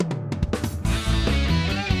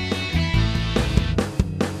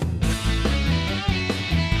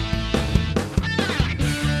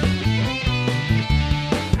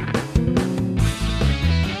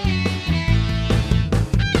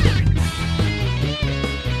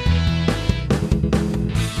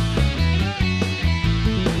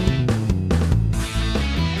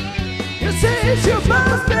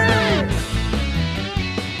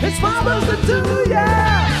my birthday too,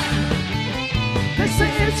 yeah. They say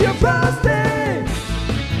it's your birthday.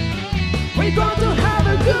 We're going to have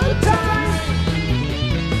a good time.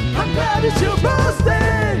 I'm glad it's your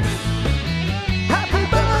birthday. Happy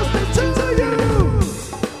birthday to you.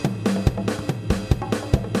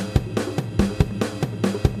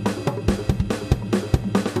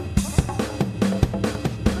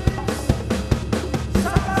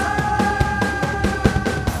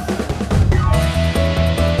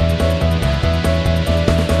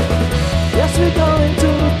 Yes, we're going to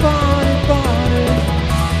the party, party.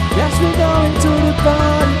 Yes, we're going to the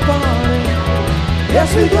party, party.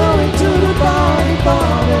 Yes, we're going to the party,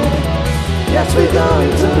 party. Yes, we're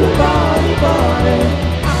going to the party, party.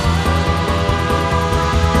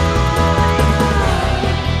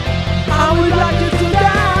 I would like you to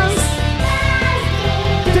dance.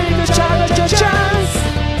 Take a shot at your chance.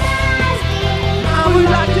 I would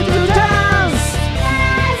like you to dance.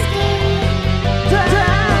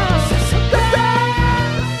 Dance,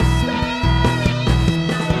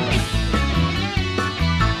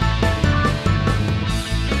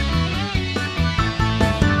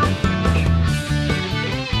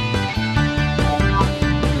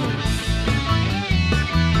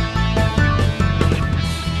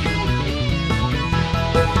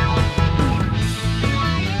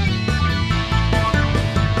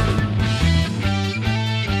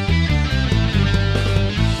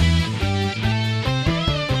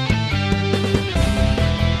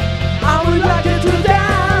 I would like you to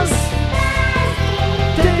dance.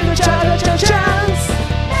 Take a shot at your chance.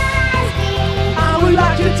 I would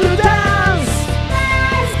like you to dance.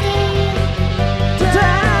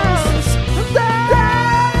 Dance,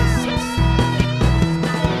 dance.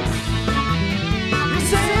 You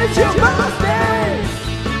say it's your birthday.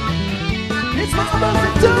 It's my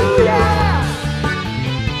birthday too.